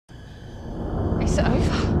It's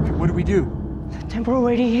over. What do we do? The temporal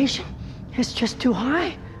radiation is just too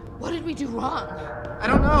high. What did we do wrong? I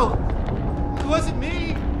don't know. It wasn't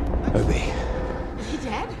me. Obi, Is he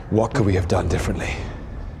dead? what could we have done differently?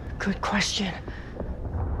 Good question.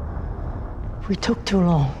 We took too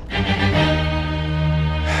long.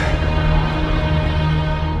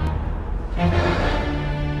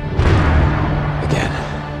 Again.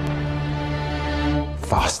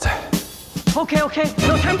 Faster. Okay.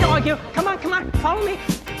 No time to argue. Come on. Follow me.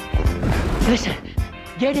 Listen.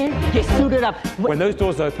 Get in, get suited up. When those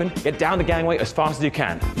doors open, get down the gangway as fast as you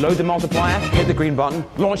can. Load the multiplier, hit the green button,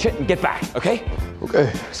 launch it, and get back, okay? Okay.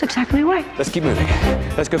 That's exactly right. Let's keep moving.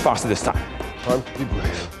 Let's go faster this time. Time to be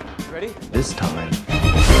brave. Ready? This time.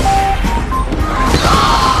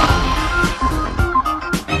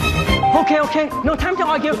 Okay. No time to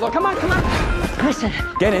argue. Come on. Listen.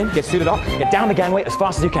 Get in, get suited up, get down the gangway as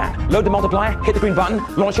fast as you can. Load the multiplier, hit the green button,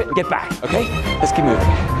 launch it, and get back, okay? Let's keep moving.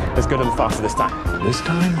 Let's go a little faster this time. This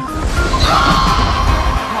time?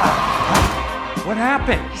 What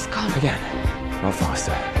happened? He's gone. Again. Not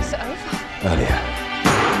faster. It's over. Earlier.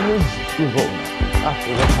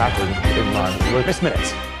 After what happened in my work. Miss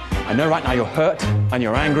Minutes. I know right now you're hurt and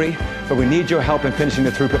you're angry, but we need your help in finishing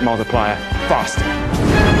the throughput multiplier faster.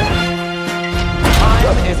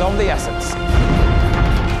 Time is of the essence.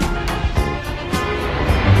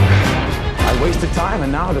 I wasted time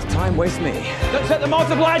and now does time waste me? Don't set the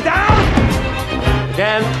multiplier down!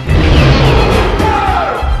 Again.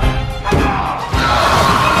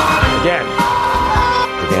 Again.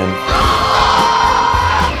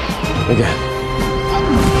 Again.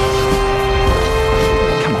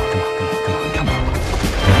 Come on.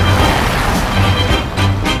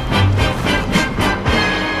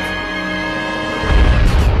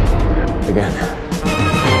 Again.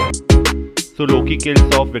 So Loki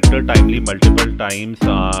kills off Victor timely multiple times.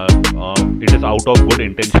 It is out of good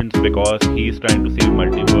intentions because he is trying to save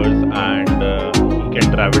Multiverse and he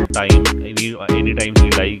can travel time anytime he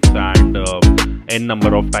likes and n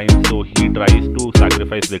number of times. So he tries to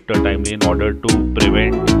sacrifice Victor timely in order to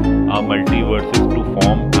prevent multiverses to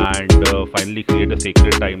form and finally create a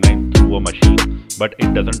sacred timeline through a machine. But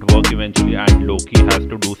it doesn't work eventually and Loki has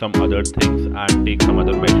to do some other things and take some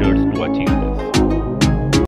other measures to achieve this.